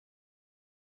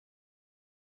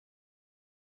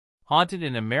Haunted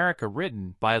in America,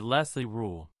 written by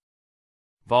𝓊𝓅𝒹𝒶𝓉𝒹.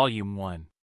 Volume 1.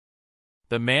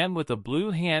 The man with the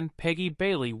blue hand, Peggy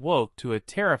Bailey, woke to a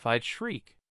terrified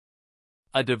shriek.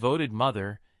 A devoted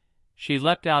mother, she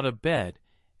leapt out of bed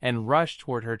and rushed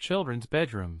toward her children's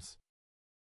bedrooms.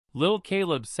 Little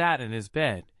Caleb sat in his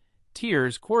bed,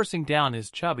 tears coursing down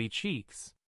his chubby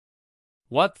cheeks.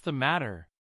 "What's the matter,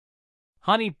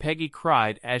 honey?" Peggy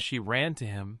cried as she ran to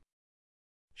him.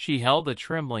 She held the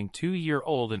trembling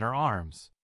 2-year-old in her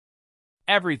arms.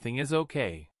 "Everything is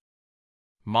okay.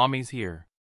 Mommy's here,"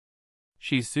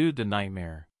 she soothed the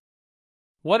nightmare.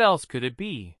 What else could it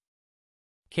be?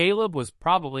 Caleb was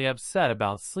probably upset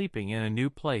about sleeping in a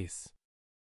new place,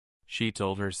 she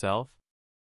told herself.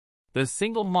 The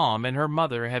single mom and her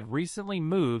mother had recently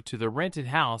moved to the rented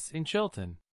house in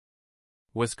Chilton,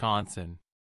 Wisconsin.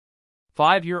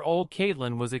 5-year-old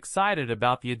Caitlin was excited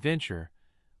about the adventure,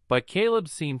 but Caleb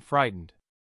seemed frightened.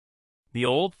 The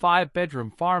old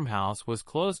 5-bedroom farmhouse was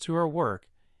close to her work,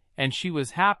 and she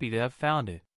was happy to have found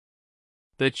it.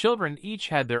 The children each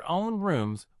had their own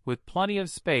rooms with plenty of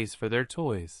space for their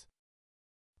toys.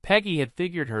 Peggy had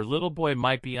figured her little boy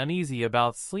might be uneasy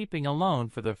about sleeping alone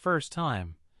for the first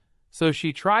time, so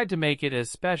she tried to make it as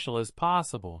special as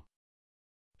possible.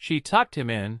 She tucked him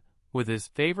in with his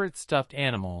favorite stuffed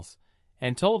animals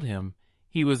and told him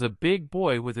he was a big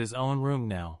boy with his own room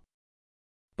now.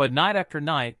 But night after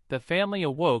night, the family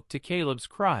awoke to Caleb's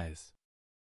cries.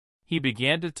 He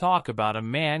began to talk about a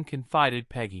man, confided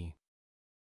Peggy.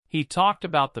 He talked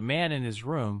about the man in his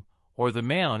room or the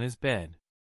man on his bed.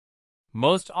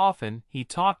 Most often, he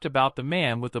talked about the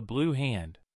man with the blue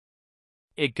hand.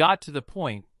 It got to the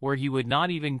point where he would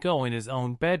not even go in his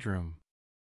own bedroom.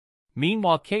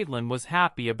 Meanwhile, Caitlin was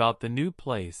happy about the new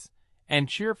place and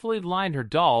cheerfully lined her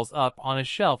dolls up on a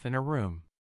shelf in her room.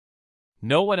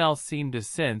 No one else seemed to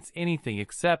sense anything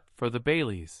except for the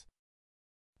Baileys.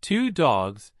 2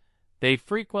 dogs, they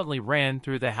frequently ran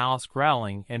through the house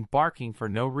growling and barking for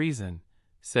no reason,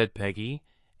 said Peggy,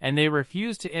 and they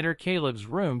refused to enter Caleb's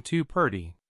room too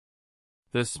purty.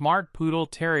 The smart poodle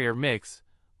terrier mix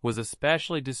was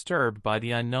especially disturbed by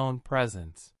the unknown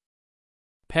presence.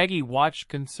 Peggy watched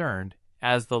concerned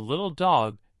as the little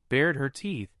dog bared her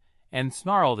teeth and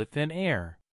snarled at thin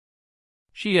air.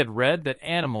 She had read that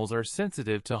animals are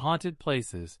sensitive to haunted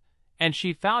places, and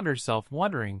she found herself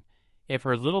wondering if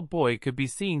her little boy could be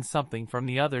seeing something from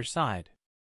the other side.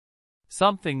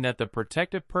 Something that the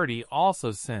protective Purdy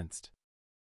also sensed.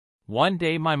 "One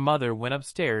day my mother went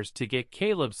upstairs to get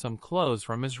Caleb some clothes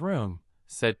from his room,"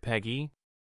 said Peggy.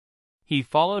 He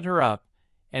followed her up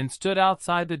and stood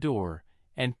outside the door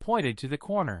and pointed to the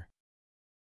corner.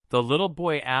 The little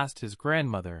boy asked his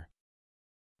grandmother,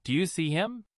 "Do you see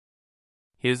him?"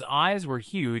 His eyes were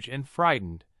huge and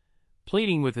frightened,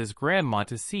 pleading with his grandma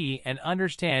to see and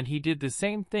understand. "He did the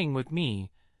same thing with me,"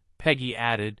 Peggy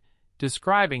added,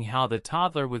 describing how the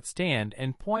toddler would stand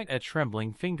and point a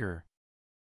trembling finger.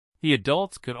 The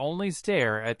adults could only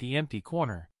stare at the empty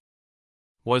corner.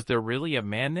 Was there really a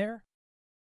man there?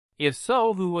 If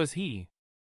so, who was he?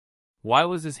 Why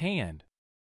was his hand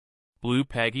blue?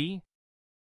 Peggy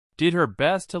did her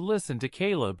best to listen to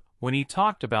Caleb when he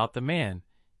talked about the man,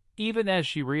 even as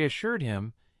she reassured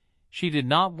him she did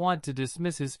not want to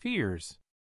dismiss his fears.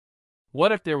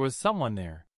 What if there was someone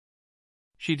there?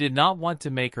 She did not want to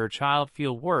make her child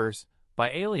feel worse by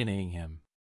alienating him.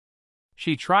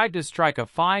 She tried to strike a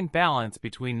fine balance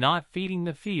between not feeding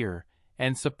the fear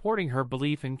and supporting her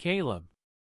belief in Caleb.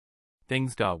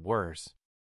 Things got worse.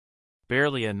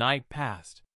 Barely a night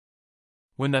passed.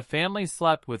 When the family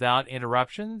slept without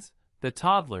interruptions, the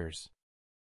toddler's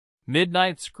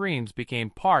midnight screams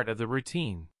became part of the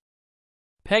routine.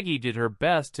 Peggy did her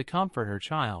best to comfort her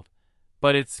child,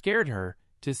 but it scared her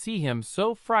to see him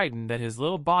so frightened that his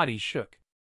little body shook.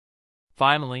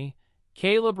 Finally,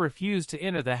 Caleb refused to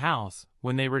enter the house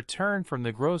when they returned from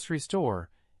the grocery store,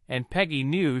 and Peggy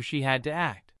knew she had to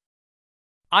act.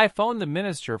 "I phoned the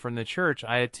minister from the church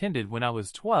I attended when I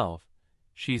was 12,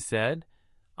 she said.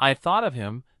 "I thought of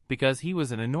him because he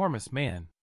was an enormous man,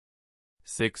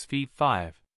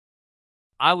 6'5".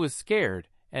 I was scared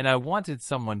and I wanted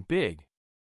someone big."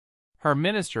 Her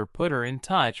minister put her in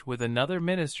touch with another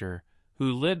minister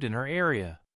who lived in her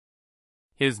area.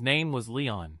 His name was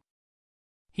Leon.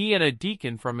 He and a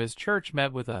deacon from his church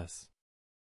met with us.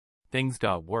 Things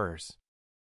got worse.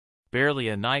 Barely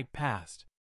a night passed.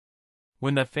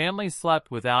 When the family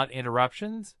slept without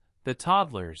interruptions, the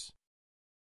toddler's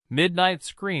midnight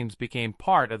screams became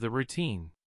part of the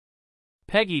routine.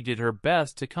 Peggy did her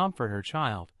best to comfort her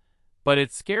child, but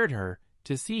it scared her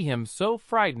to see him so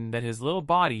frightened that his little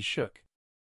body shook.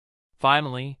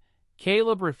 Finally,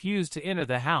 Caleb refused to enter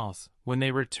the house when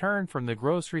they returned from the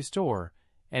grocery store,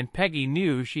 and Peggy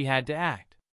knew she had to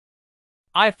act.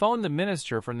 "I phoned the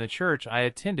minister from the church I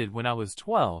attended when I was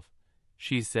 12,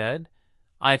 she said.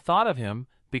 "I thought of him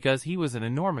because he was an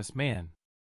enormous man.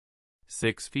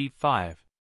 6'5".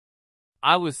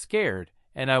 I was scared,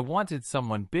 and I wanted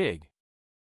someone big."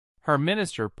 Her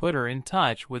minister put her in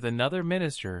touch with another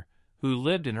minister who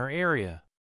lived in her area.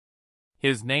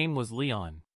 His name was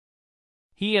Leon.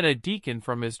 He and a deacon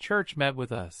from his church met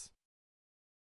with us.